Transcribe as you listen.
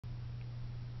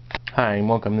Hi and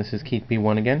welcome. This is Keith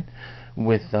B1 again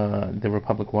with the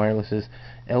Republic Wireless's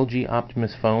LG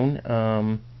Optimus phone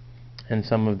and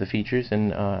some of the features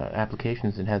and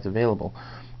applications it has available.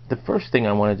 The first thing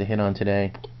I wanted to hit on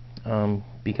today,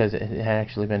 because it had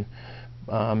actually been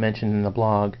mentioned in the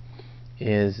blog,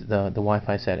 is the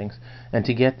Wi-Fi settings. And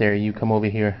to get there, you come over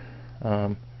here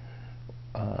and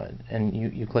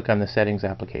you click on the settings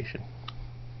application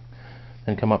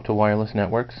and come up to wireless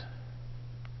networks.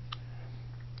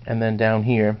 And then down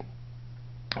here,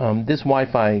 this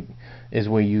Wi-Fi is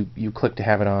where you click to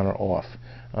have it on or off.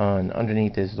 And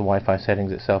underneath is the Wi-Fi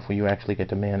settings itself, where you actually get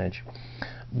to manage.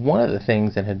 One of the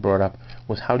things that had brought up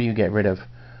was how do you get rid of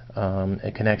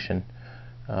a connection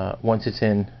once it's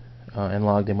in and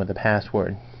logged in with a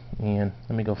password. And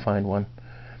let me go find one.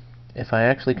 If I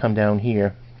actually come down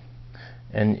here,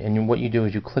 and what you do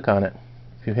is you click on it.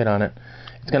 If you hit on it,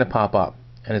 it's going to pop up,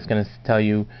 and it's going to tell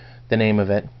you the name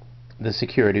of it, the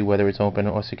security, whether it's open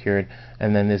or secured,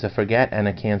 and then there's a forget and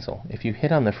a cancel. If you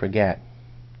hit on the forget,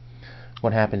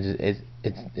 what happens is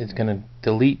it's going to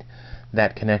delete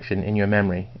that connection in your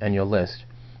memory and your list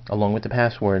along with the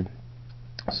password,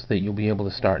 so that you'll be able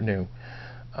to start new.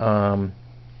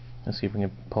 Let's see if we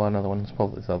can pull out another one. Let's pull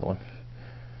this other one,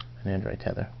 an Android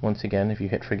tether. Once again, if you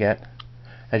hit forget,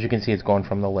 as you can see, it's gone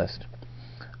from the list.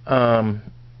 One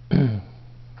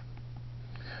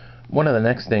of the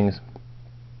next things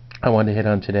I wanted to hit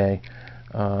on today,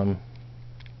 I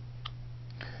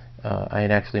had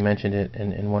actually mentioned it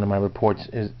in one of my reports,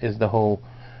 is the whole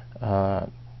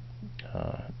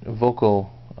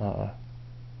vocal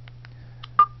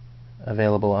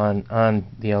available on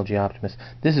the LG Optimus.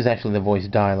 This is actually the voice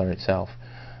dialer itself.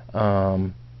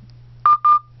 Now,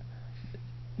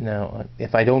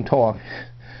 if I don't talk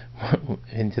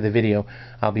into the video,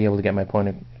 I'll be able to get my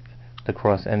point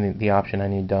across and the option I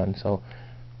need done. So,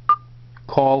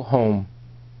 call home.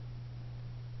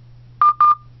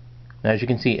 Now, as you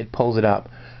can see, it pulls it up.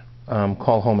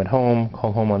 Call home at home,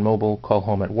 call home on mobile, call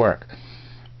home at work.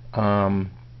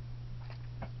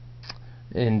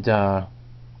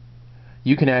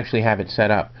 You can actually have it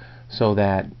set up so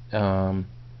that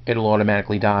it'll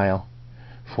automatically dial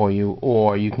for you,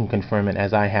 or you can confirm it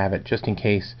as I have it, just in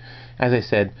case. As I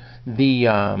said, the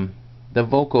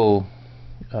vocal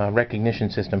recognition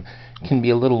system can be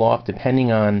a little off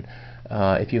depending on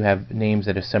if you have names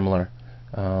that are similar,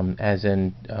 as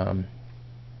in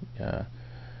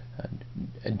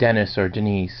Dennis or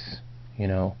Denise,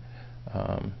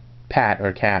 Pat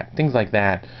or Cat, things like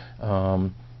that.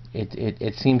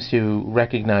 It seems to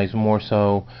recognize more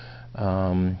so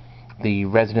the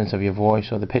resonance of your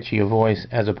voice or the pitch of your voice,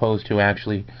 as opposed to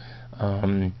actually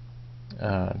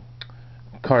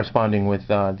corresponding with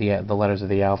the letters of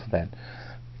the alphabet.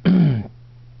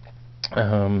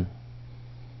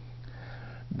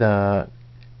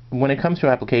 When it comes to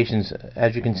applications,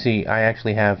 as you can see, I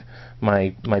actually have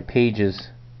my pages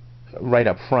right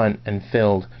up front and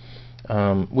filled,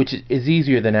 which is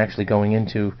easier than actually going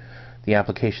into the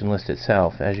application list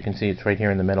itself. As you can see, it's right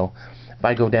here in the middle. If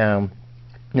I go down,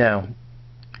 now,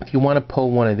 if you want to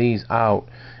pull one of these out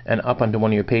and up onto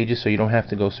one of your pages so you don't have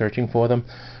to go searching for them,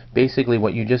 basically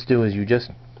what you just do is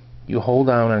you hold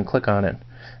down and click on it,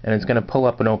 and it's going to pull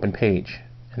up an open page.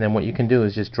 And then what you can do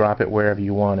is just drop it wherever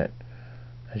you want it.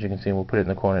 As you can see, we'll put it in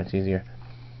the corner, it's easier.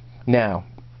 Now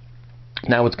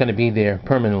it's going to be there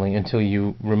permanently until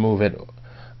you remove it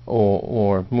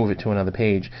or move it to another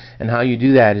page. And how you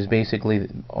do that is basically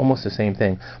almost the same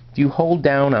thing. If you hold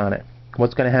down on it,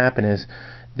 what's going to happen is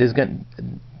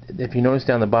if you notice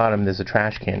down the bottom, there's a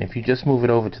trash can. If you just move it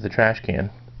over to the trash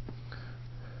can,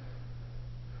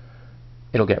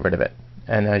 it'll get rid of it.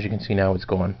 And as you can see, now it's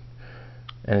gone,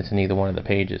 and it's in either one of the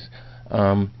pages.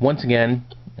 Once again,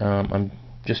 I'm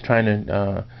just trying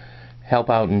to help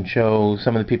out and show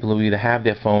some of the people who either have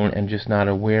their phone and just not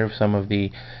aware of some of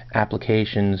the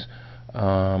applications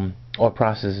or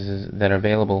processes that are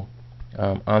available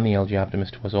on the LG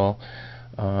Optimus to us all,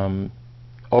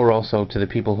 or also to the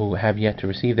people who have yet to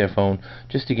receive their phone,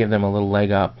 just to give them a little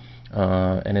leg up,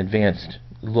 an advanced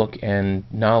look and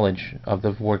knowledge of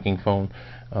the working phone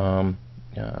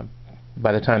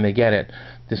by the time they get it.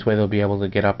 This way they'll be able to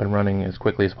get up and running as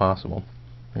quickly as possible.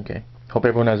 Okay. Hope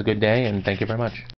everyone has a good day, and thank you very much.